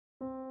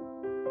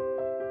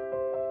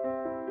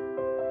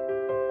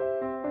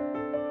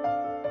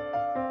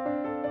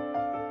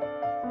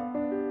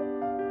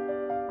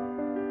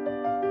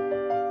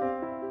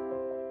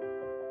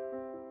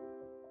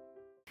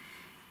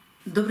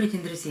Добрый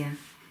день, друзья!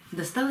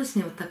 Досталась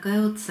мне вот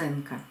такая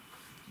уценка.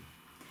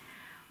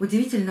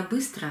 Удивительно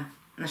быстро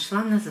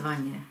нашла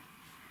название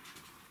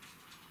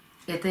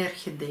этой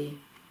орхидеи.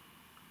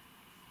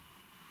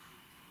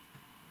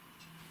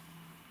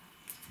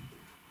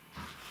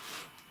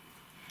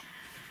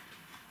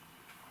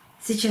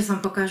 Сейчас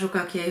вам покажу,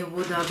 как я ее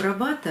буду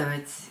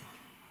обрабатывать.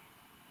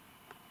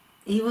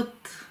 И вот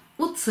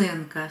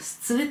уценка с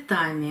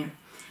цветами.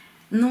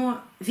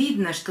 Но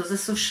видно, что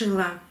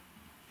засушила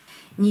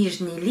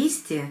нижние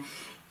листья.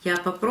 Я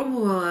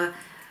попробовала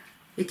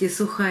эти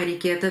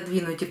сухарики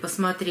отодвинуть и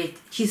посмотреть,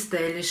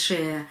 чистая ли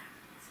шея,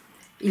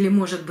 или,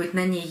 может быть,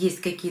 на ней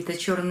есть какие-то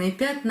черные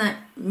пятна.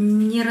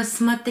 Не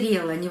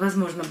рассмотрела,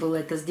 невозможно было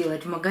это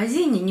сделать в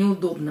магазине,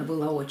 неудобно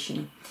было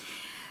очень.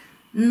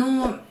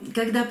 Но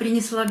когда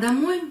принесла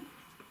домой,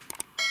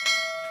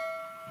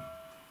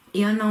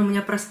 и она у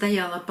меня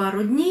простояла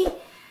пару дней,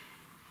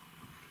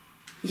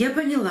 я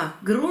поняла,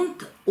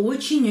 грунт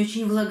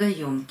очень-очень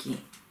влагоемкий.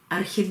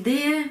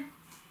 Орхидея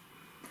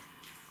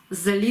с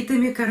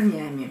залитыми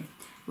корнями.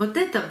 Вот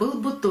это был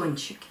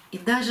бутончик. И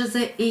даже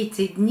за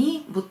эти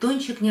дни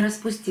бутончик не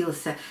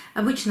распустился.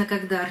 Обычно,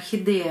 когда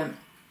орхидея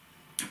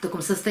в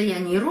таком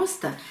состоянии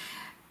роста,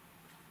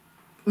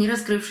 не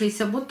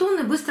раскрывшиеся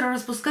бутоны быстро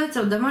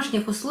распускаются в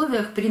домашних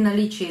условиях при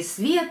наличии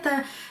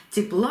света,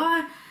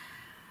 тепла.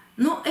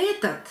 Но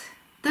этот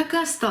так и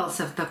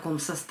остался в таком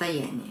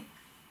состоянии.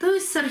 То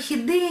есть с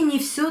орхидеей не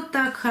все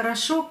так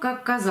хорошо,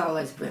 как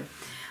казалось бы.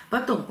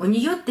 Потом, у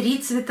нее 3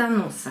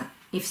 цветоноса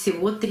и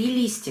всего 3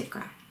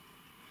 листика.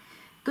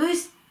 То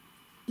есть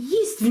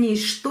в ней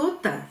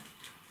что-то,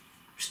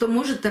 что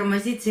может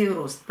тормозить ее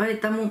рост.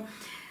 Поэтому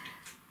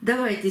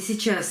давайте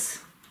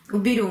сейчас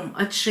уберем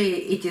от шеи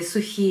эти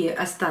сухие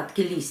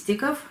остатки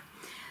листиков.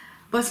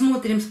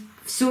 Посмотрим,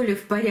 все ли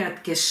в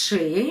порядке с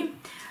шеей.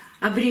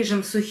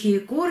 Обрежем сухие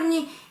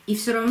корни. И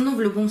все равно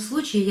в любом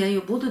случае я ее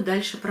буду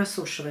дальше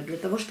просушивать. Для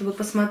того, чтобы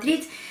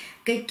посмотреть,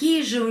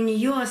 какие же у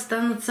нее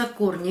останутся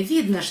корни.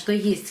 Видно, что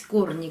есть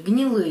корни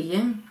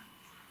гнилые.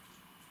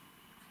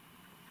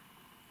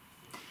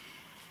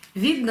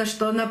 Видно,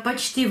 что она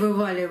почти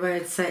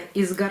вываливается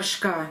из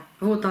горшка.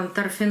 Вот он,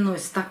 торфяной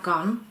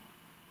стакан.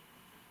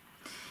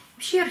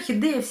 Вообще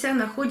орхидея вся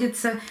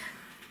находится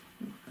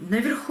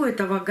наверху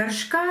этого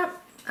горшка.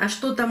 А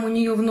что там у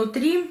нее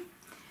внутри?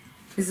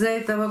 Из-за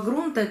этого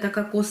грунта это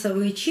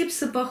кокосовые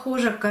чипсы,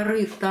 похоже.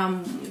 Коры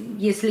там,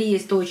 если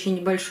есть, то очень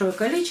небольшое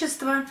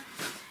количество.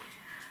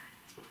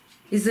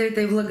 Из-за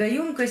этой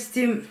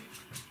влагоемкости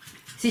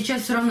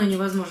сейчас все равно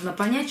невозможно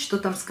понять, что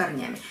там с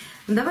корнями.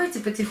 Давайте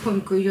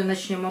потихоньку ее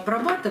начнем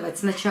обрабатывать.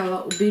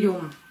 Сначала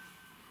уберем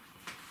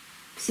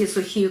все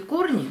сухие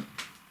корни.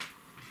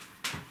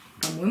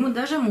 По-моему,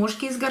 даже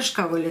мошки из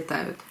горшка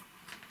вылетают.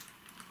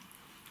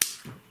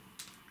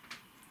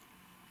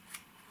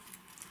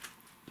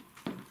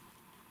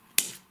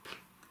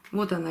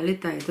 Вот она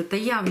летает. Это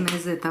явно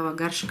из этого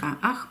горшка.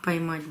 Ах,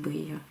 поймать бы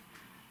ее.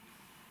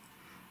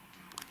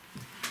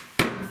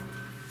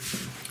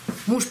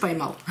 Муж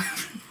поймал.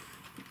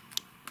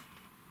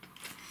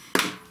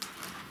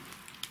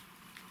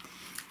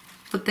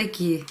 Вот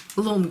такие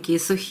ломкие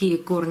сухие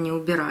корни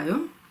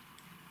убираю.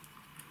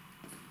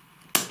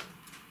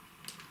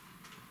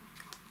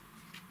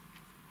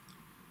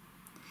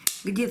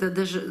 Где-то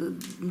даже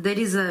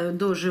дорезаю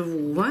до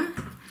живого,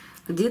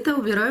 где-то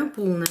убираю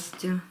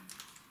полностью.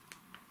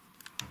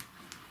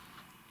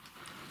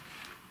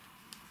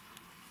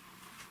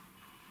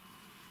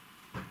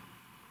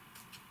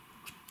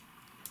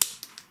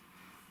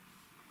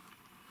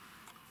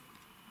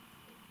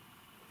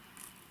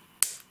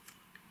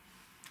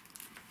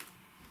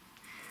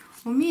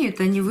 Умеют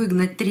они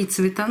выгнать 3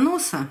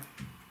 цветоноса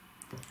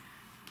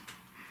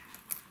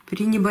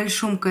при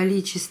небольшом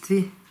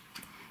количестве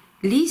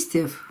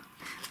листьев,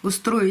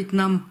 устроить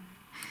нам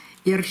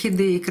и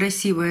орхидеи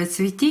красивое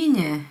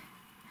цветение,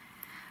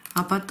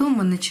 а потом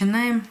мы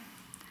начинаем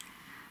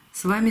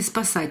с вами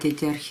спасать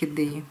эти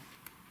орхидеи.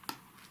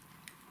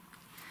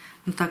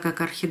 Но так как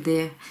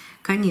орхидея,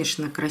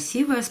 конечно,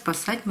 красивая,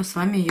 спасать мы с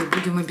вами ее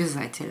будем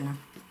обязательно.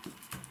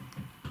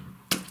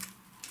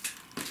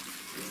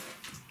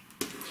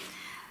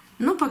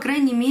 Но, по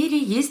крайней мере,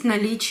 есть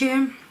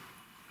наличие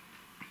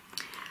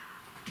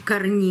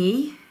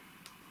корней.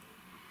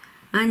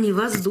 Они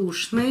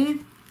воздушные.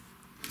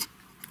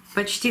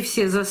 Почти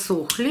все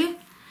засохли.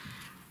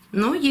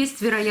 Но есть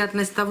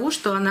вероятность того,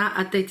 что она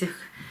от этих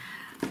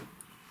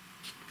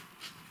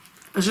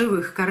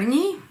живых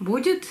корней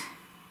будет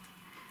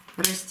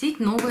растить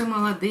новые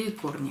молодые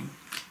корни.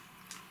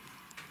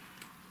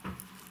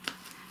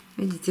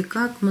 Видите,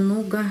 как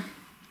много...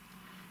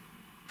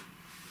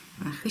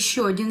 Ах,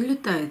 еще один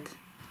летает.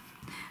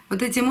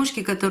 Вот эти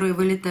мушки, которые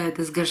вылетают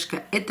из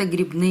горшка, это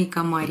грибные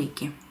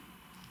комарики.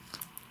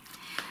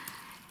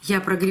 Я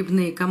про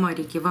грибные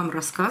комарики вам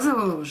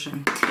рассказывала уже.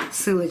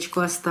 Ссылочку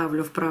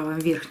оставлю в правом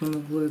верхнем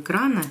углу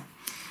экрана.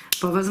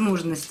 По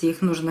возможности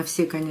их нужно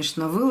все,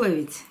 конечно,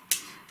 выловить.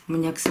 У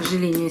меня, к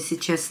сожалению,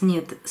 сейчас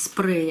нет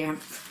спрея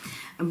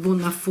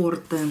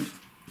Бонафорте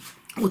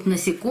от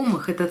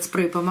насекомых. Этот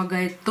спрей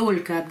помогает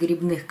только от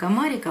грибных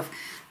комариков.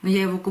 Но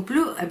я его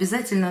куплю.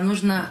 Обязательно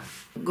нужно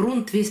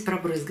грунт весь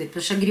пробрызгать.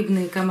 Потому что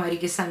грибные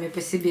комарики сами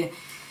по себе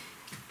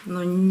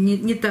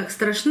не так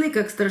страшны,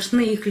 как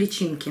страшны их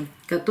личинки,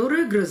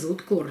 которые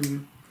грызут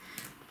корни.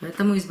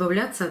 Поэтому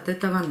избавляться от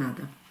этого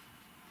надо.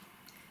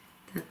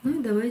 Так, ну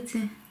и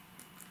давайте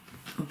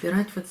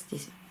убирать вот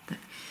здесь. Так.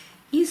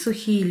 И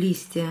сухие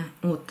листья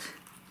от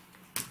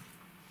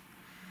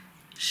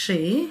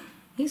шеи.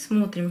 И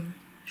смотрим,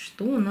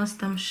 что у нас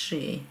там с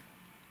шеей.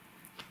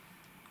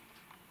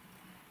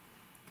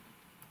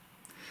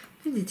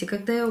 Видите,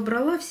 когда я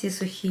убрала все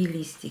сухие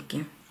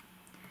листики,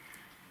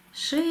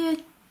 шея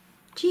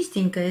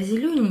чистенькая,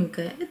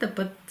 зелененькая. Это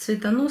под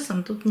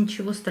цветоносом, тут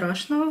ничего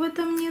страшного в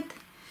этом нет.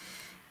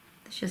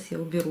 Сейчас я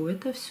уберу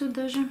это все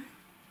даже.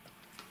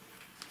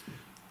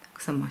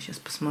 Так, сама сейчас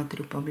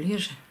посмотрю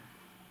поближе.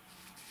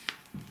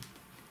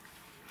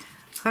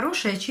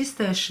 Хорошая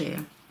чистая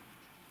шея.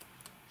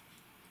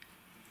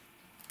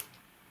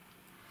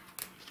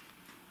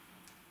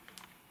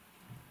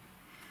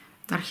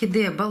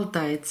 Орхидея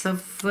болтается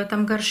в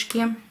этом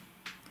горшке.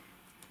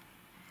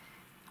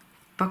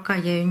 Пока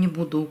я ее не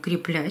буду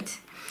укреплять.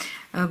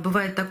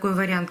 Бывает такой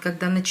вариант,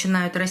 когда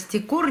начинают расти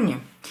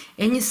корни,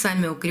 и они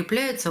сами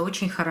укрепляются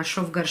очень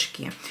хорошо в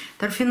горшке.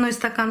 Торфяной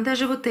стакан,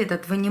 даже вот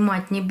этот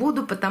вынимать не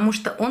буду, потому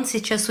что он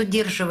сейчас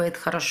удерживает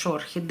хорошо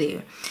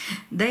орхидею.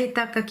 Да и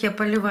так как я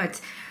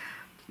поливать,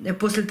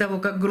 после того,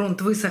 как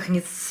грунт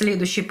высохнет,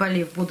 следующий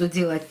полив буду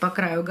делать по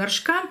краю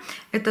горшка,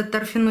 этот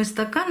торфяной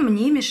стакан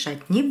мне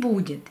мешать не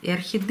будет. И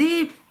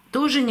орхидеи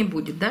тоже не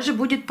будет, даже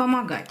будет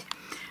помогать.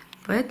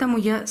 Поэтому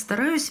я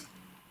стараюсь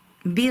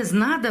без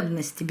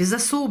надобности, без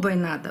особой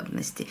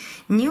надобности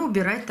не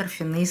убирать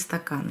торфяные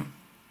стаканы.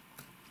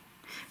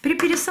 При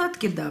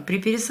пересадке, да,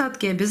 при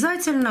пересадке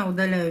обязательно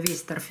удаляю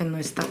весь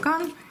торфяной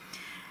стакан.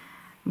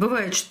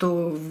 Бывает,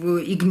 что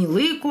и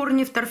гнилые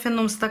корни в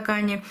торфяном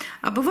стакане,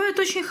 а бывают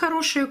очень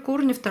хорошие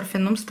корни в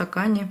торфяном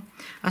стакане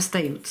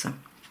остаются.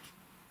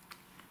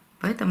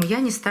 Поэтому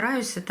я не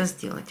стараюсь это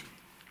сделать.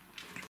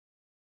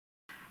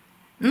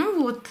 Ну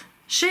вот,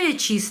 шея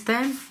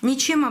чистая,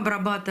 ничем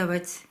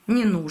обрабатывать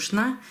не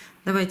нужно.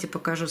 Давайте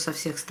покажу со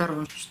всех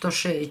сторон, что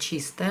шея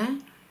чистая.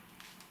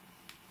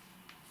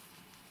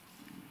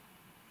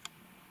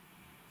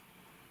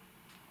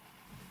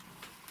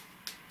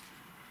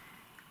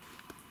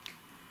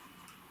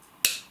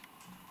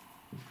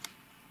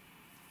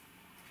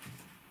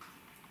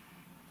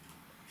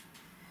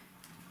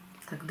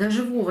 Так, до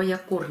живого я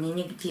корни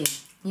нигде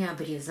не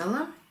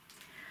обрезала.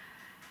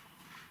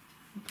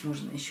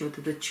 Можно еще вот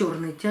этот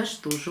черный тяж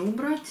тоже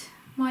убрать,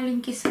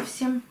 маленький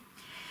совсем.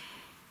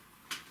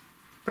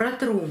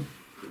 Протру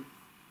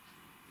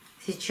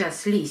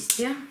сейчас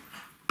листья.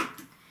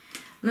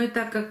 Ну и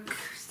так как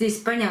здесь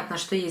понятно,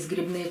 что есть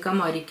грибные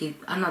комарики,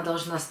 она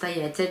должна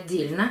стоять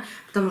отдельно,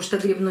 потому что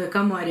грибной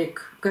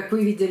комарик, как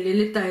вы видели,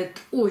 летает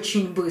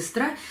очень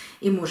быстро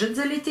и может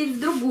залететь в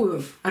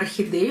другую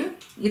орхидею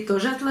и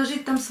тоже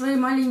отложить там свои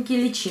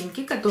маленькие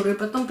личинки, которые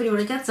потом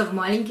превратятся в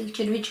маленьких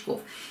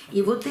червячков.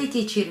 И вот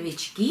эти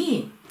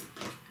червячки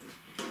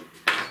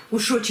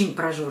уж очень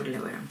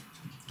прожорливые.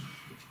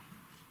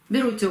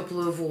 Беру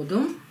теплую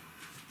воду,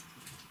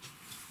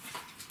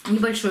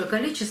 небольшое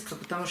количество,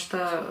 потому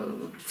что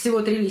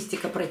всего 3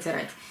 листика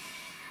протирать.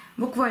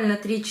 Буквально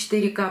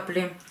 3-4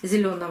 капли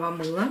зеленого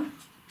мыла.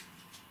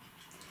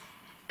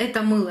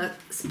 Это мыло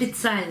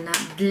специально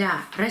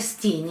для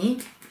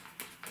растений.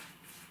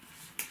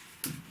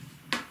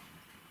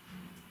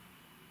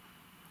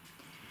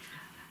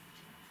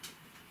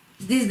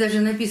 Здесь даже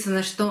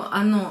написано, что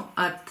оно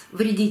от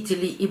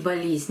вредителей и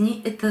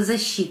болезней. Это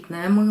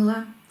защитное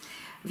мыло.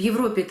 В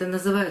Европе это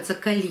называются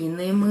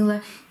калийные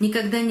мыла.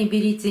 Никогда не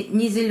берите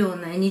ни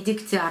зеленое, ни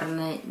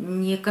дегтярное,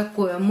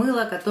 никакое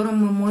мыло, которым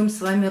мы моем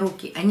с вами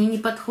руки. Они не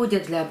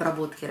подходят для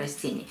обработки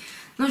растений.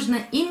 Нужно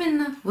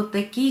именно вот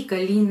такие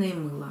калийные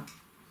мыла.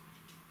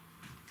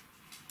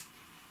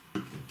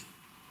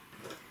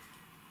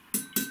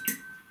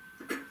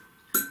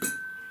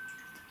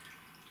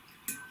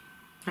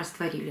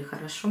 Растворили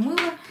хорошо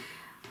мыло.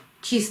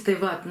 Чистый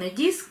ватный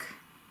диск.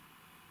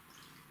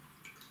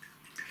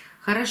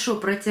 Хорошо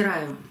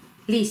протираю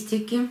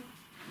листики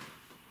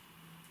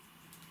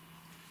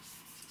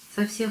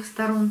со всех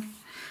сторон.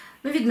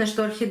 Ну, видно,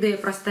 что орхидея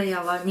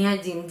простояла не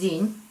один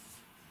день.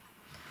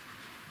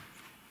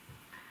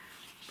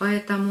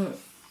 Поэтому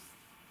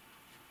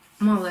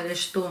мало ли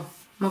что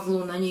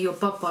могло на нее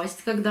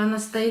попасть, когда она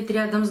стоит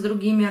рядом с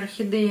другими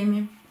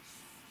орхидеями.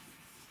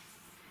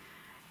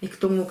 И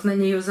кто мог на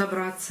нее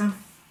забраться.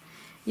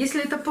 Если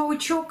это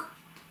паучок,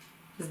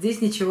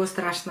 здесь ничего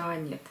страшного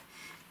нет.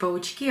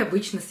 Паучки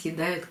обычно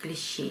съедают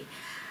клещей.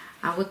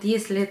 А вот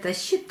если это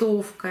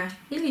щитовка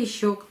или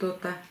еще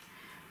кто-то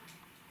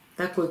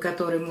такой,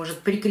 который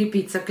может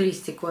прикрепиться к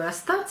листику и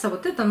остаться,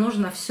 вот это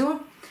нужно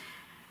все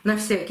на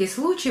всякий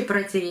случай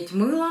протереть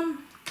мылом.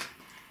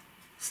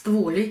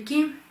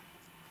 Стволики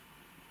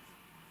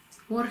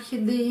у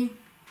орхидеи.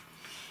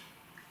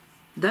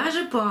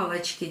 Даже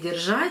палочки,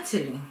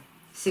 держатели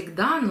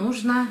всегда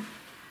нужно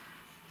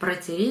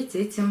протереть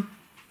этим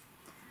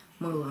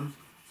мылом.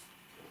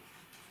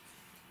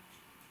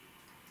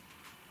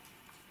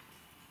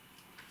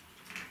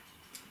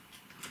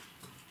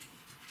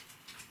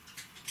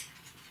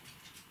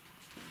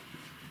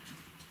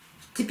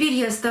 Теперь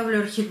я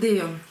оставлю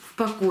орхидею в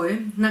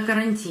покое на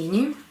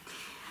карантине.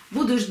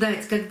 Буду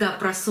ждать, когда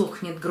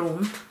просохнет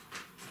грунт,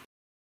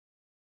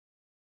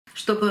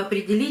 чтобы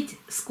определить,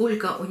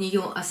 сколько у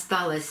нее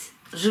осталось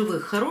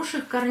живых,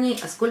 хороших корней,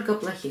 а сколько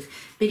плохих.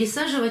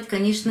 Пересаживать,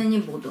 конечно, не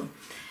буду.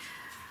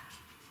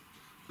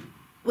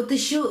 Вот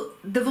еще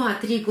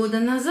 2-3 года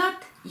назад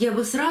я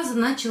бы сразу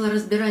начала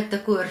разбирать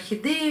такую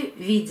орхидею,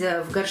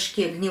 видя в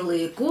горшке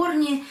гнилые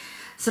корни,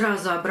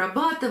 сразу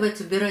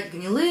обрабатывать, убирать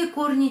гнилые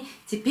корни.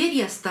 Теперь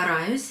я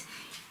стараюсь,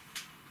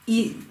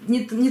 и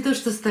не то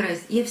что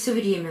стараюсь, я все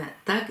время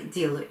так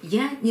делаю.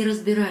 Я не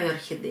разбираю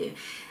орхидею.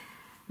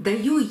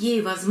 Даю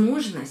ей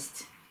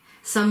возможность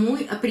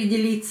самой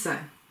определиться,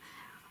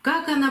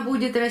 как она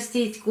будет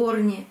растить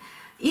корни,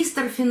 и с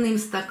торфяным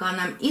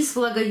стаканом, и с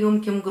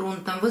влагоемким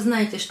грунтом. Вы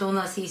знаете, что у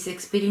нас есть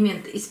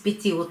эксперимент из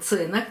 5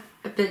 оценок.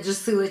 Опять же,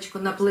 ссылочку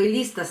на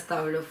плейлист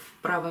оставлю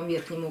в правом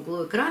верхнем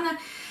углу экрана.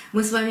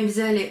 Мы с вами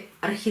взяли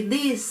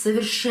орхидеи с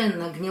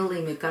совершенно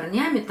гнилыми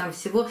корнями. Там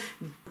всего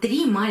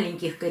 3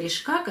 маленьких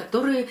корешка,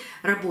 которые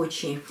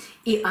рабочие.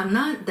 И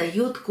она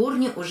дает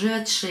корни уже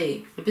от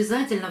шеи.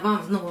 Обязательно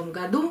вам в новом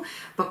году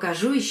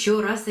покажу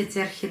еще раз эти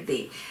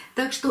орхидеи.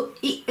 Так что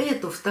и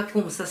эту в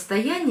таком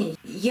состоянии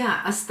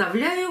я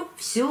оставляю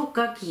все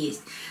как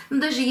есть. Но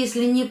даже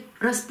если не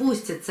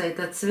распустится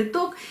этот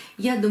цветок,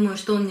 я думаю,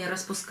 что он не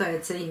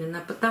распускается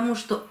именно потому,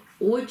 что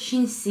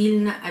очень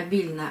сильно,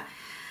 обильно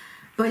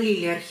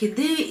полили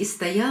орхидеи, и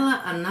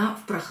стояла она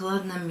в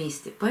прохладном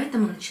месте.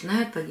 Поэтому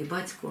начинают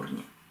погибать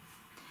корни.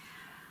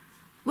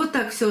 Вот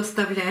так все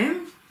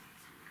оставляем.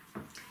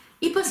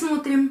 И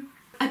посмотрим.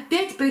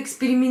 Опять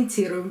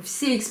поэкспериментируем.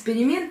 Все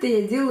эксперименты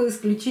я делаю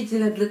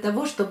исключительно для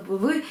того, чтобы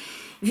вы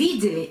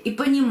видели и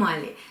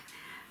понимали,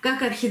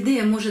 как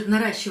орхидея может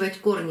наращивать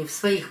корни в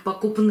своих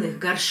покупных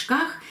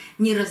горшках,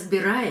 не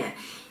разбирая,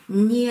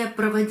 не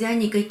проводя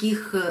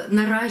никаких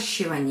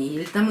наращиваний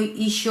или там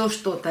еще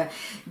что-то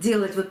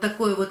делать вот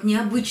такое вот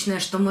необычное,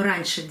 что мы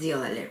раньше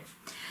делали.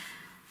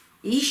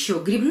 И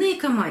еще грибные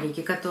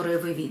комарики, которые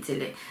вы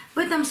видели. В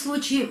этом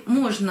случае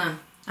можно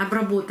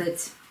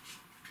обработать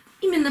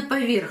именно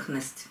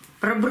поверхность,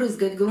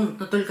 пробрызгать грунт,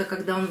 но только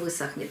когда он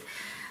высохнет.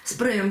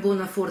 Спреем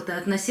Бонафорте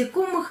от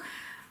насекомых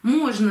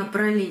можно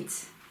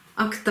пролить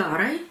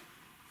октарой,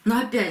 но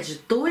опять же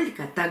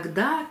только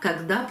тогда,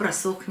 когда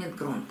просохнет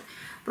грунт.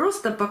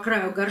 Просто по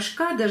краю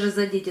горшка даже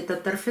задеть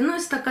этот торфяной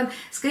стакан.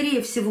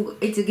 Скорее всего,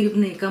 эти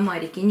грибные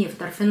комарики не в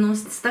торфяном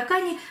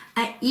стакане,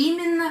 а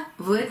именно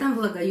в этом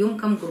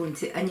влагоемком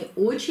грунте. Они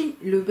очень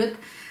любят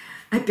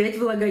опять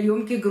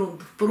влагоемкий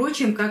грунт.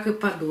 Впрочем, как и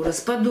подуры.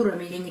 С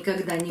подурами я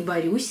никогда не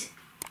борюсь.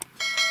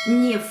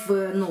 Ни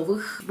в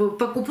новых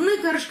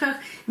покупных горшках,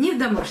 ни в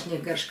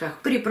домашних горшках.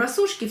 При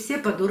просушке все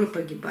подуры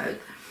погибают.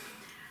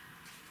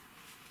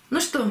 Ну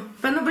что,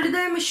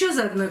 понаблюдаем еще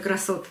за одной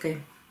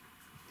красоткой.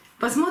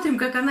 Посмотрим,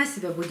 как она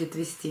себя будет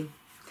вести.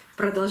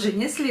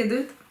 Продолжение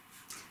следует.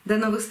 До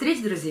новых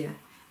встреч, друзья.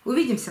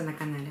 Увидимся на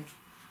канале.